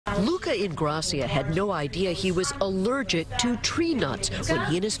Luca Ingrassia had no idea he was allergic to tree nuts when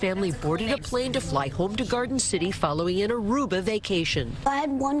he and his family boarded a plane to fly home to Garden City following an Aruba vacation. I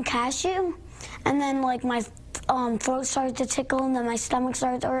had one cashew, and then like my throat started to tickle, and then my stomach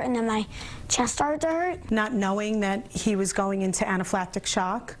started to hurt, and then my chest started to hurt. Not knowing that he was going into anaphylactic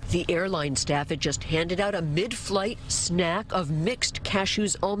shock. The airline staff had just handed out a mid-flight snack of mixed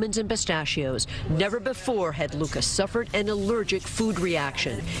cashews, almonds, and pistachios. Never before had Luca suffered an allergic food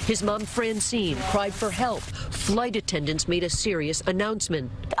reaction. His mom, Francine, cried for help. Flight attendants made a serious announcement.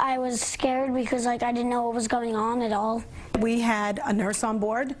 I was scared because I didn't know what was going on at all. We had a nurse on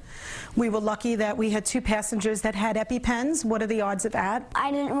board. We were lucky that we had 2 passengers that had EpiPens. What are the odds of that?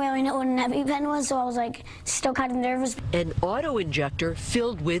 I didn't really know what an EpiPen was, so I was still kind of nervous. An auto-injector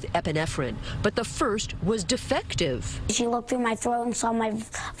filled with epinephrine, but the first was defective. She looked through my throat and saw my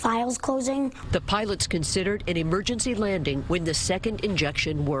files closing. The pilots considered an emergency landing when the second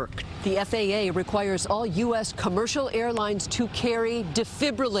injection worked. The FAA requires all U.S. commercial airlines to carry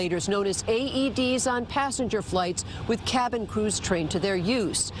defibrillators known as AEDs on passenger flights with cabin crews trained to their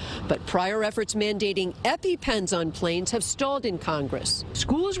use. But prior efforts mandating EpiPens on planes have stalled in Congress.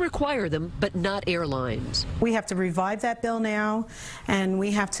 Schools require them, but not airlines. We have to revive that bill now, and we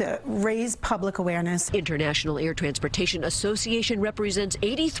have to raise public awareness. International Air Transportation Association represents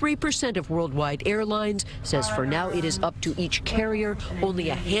 83% of worldwide airlines, says for now it is up to each carrier. Only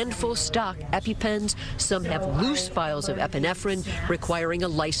a handful stock EpiPens. Some have loose vials of epinephrine, requiring a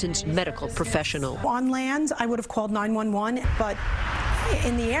licensed medical professional. On land, I would have called 911, but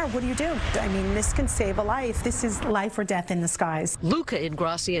in the air, what do you do? I mean, this can save a life. This is life or death in the skies. Luca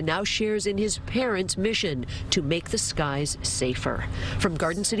Ingrassia now shares in his parents' mission to make the skies safer. From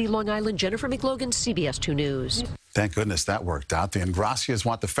Garden City, Long Island, Jennifer McLogan, CBS 2 News. Thank goodness that worked out. The Ingrassias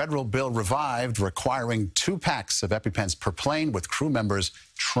want the federal bill revived, requiring 2 packs of EpiPens per plane with crew members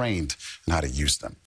trained on how to use them.